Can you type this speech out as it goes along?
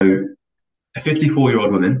A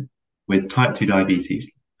 54-year-old woman with type 2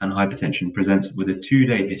 diabetes and hypertension presents with a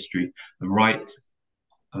 2-day history of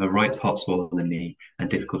a right hot swell in the knee and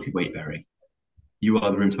difficulty weight bearing. You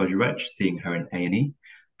are the rheumatology reg seeing her in A&E.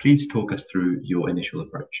 Please talk us through your initial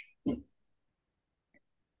approach.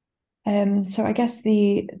 So I guess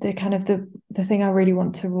the kind of the thing I really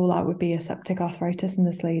want to rule out would be a septic arthritis in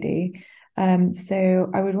this lady.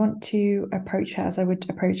 So I would want to approach her as I would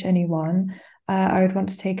approach anyone. I would want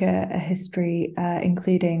to take a history,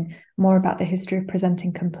 including more about the history of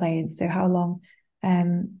presenting complaints. So how long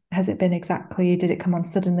has it been exactly? Did it come on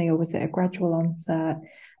suddenly or was it a gradual onset?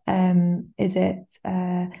 Is it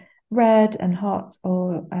red and hot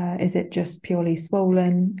or is it just purely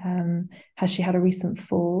swollen? Has she had a recent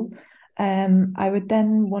fall? I would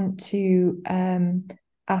then want to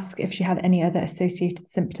ask if she had any other associated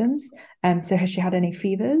symptoms. So has she had any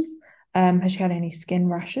fevers? Has she had any skin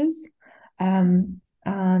rashes? And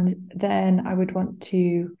then I would want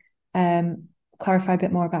to clarify a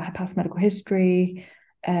bit more about her past medical history.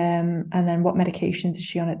 And then what medications is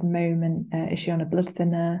she on at the moment? Is she on a blood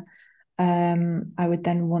thinner? I would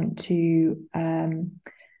then want to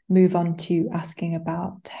move on to asking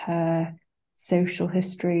about her social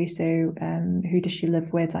history. So, who does she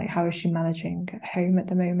live with? Like, how is she managing at home at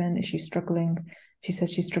the moment? Is she struggling? She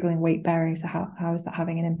says she's struggling weight bearing. So, how is that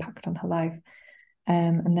having an impact on her life?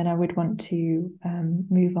 And then I would want to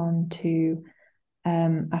move on to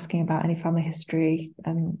asking about any family history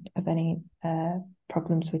of any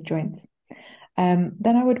problems with joints. Then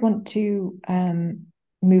I would want to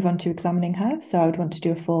move on to examining her. So I would want to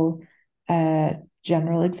do a full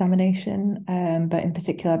general examination, but in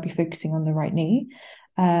particular, I'd be focusing on the right knee.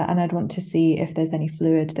 And I'd want to see if there's any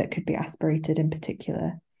fluid that could be aspirated in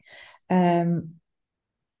particular. Um,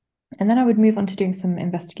 and then I would move on to doing some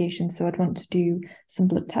investigations. So I'd want to do some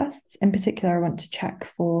blood tests. In particular, I want to check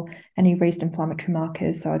for any raised inflammatory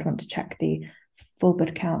markers. So I'd want to check the full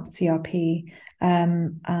blood count, CRP,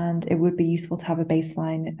 and it would be useful to have a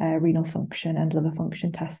baseline renal function and liver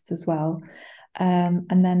function tests as well.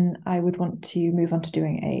 And then I would want to move on to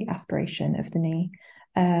doing a aspiration of the knee.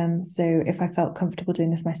 So if I felt comfortable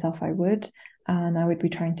doing this myself, I would, and I would be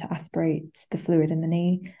trying to aspirate the fluid in the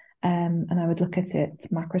knee. And I would look at it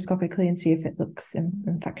macroscopically and see if it looks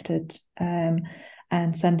infected, and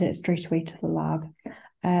send it straight away to the lab.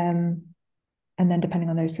 And then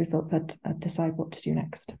depending on those results, I'd decide what to do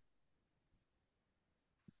next.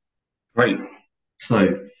 Great.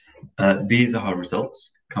 So these are our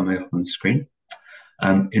results coming up on the screen.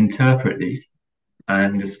 Interpret these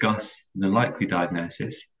and discuss the likely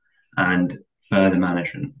diagnosis and further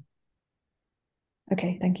management.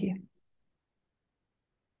 Okay, thank you.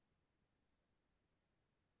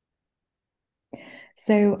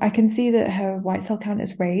 So I can see that her white cell count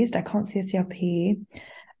is raised. I can't see a CRP.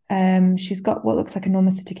 She's got what looks like a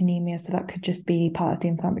normocytic anemia, so that could just be part of the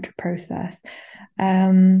inflammatory process.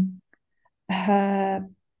 Her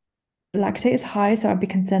lactate is high, so I'd be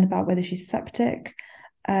concerned about whether she's septic.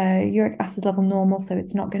 Uric acid level normal, so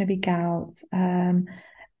it's not going to be gout.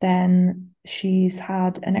 Then she's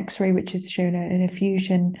had an X-ray which has shown an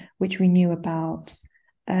effusion, which we knew about.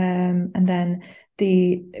 And then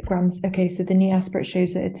the grams, okay, so the knee aspirate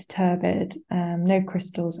shows that it's turbid, no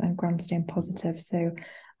crystals and gram stain positive. So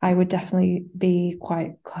I would definitely be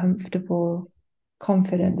quite confident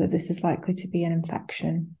that this is likely to be an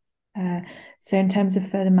infection. So in terms of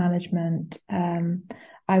further management,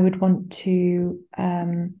 I would want to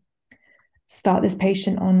start this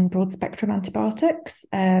patient on broad spectrum antibiotics.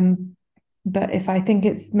 But if I think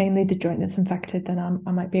it's mainly the joint that's infected, then I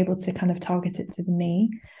might be able to kind of target it to the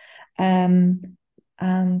knee.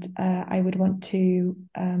 And I would want to,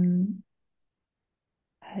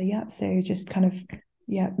 so just kind of,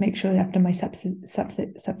 make sure after my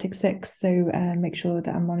septic 6, so make sure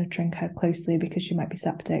that I'm monitoring her closely because she might be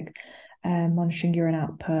septic, monitoring urine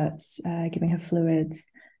outputs, giving her fluids,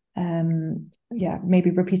 maybe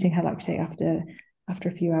repeating her lactate after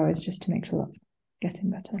a few hours just to make sure that's getting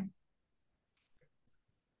better.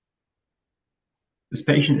 This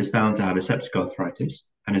patient is found to have a septic arthritis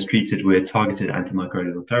and is treated with targeted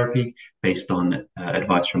antimicrobial therapy based on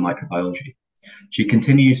advice from microbiology. She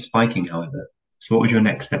continues spiking, however. So what would your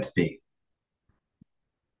next steps be?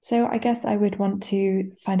 So I guess I would want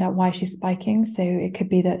to find out why she's spiking. So it could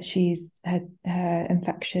be that her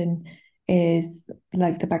infection is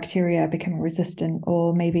like the bacteria becoming resistant,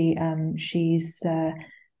 or maybe she's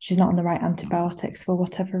not on the right antibiotics for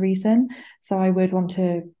whatever reason. So I would want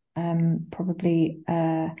to probably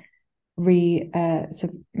so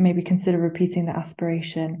maybe consider repeating the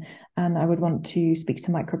aspiration, and I would want to speak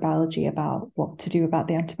to microbiology about what to do about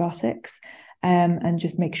the antibiotics. and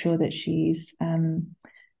just make sure that she's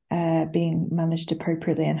being managed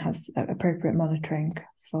appropriately and has appropriate monitoring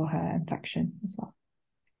for her infection as well.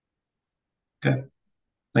 Okay,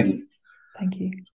 thank you. Thank you.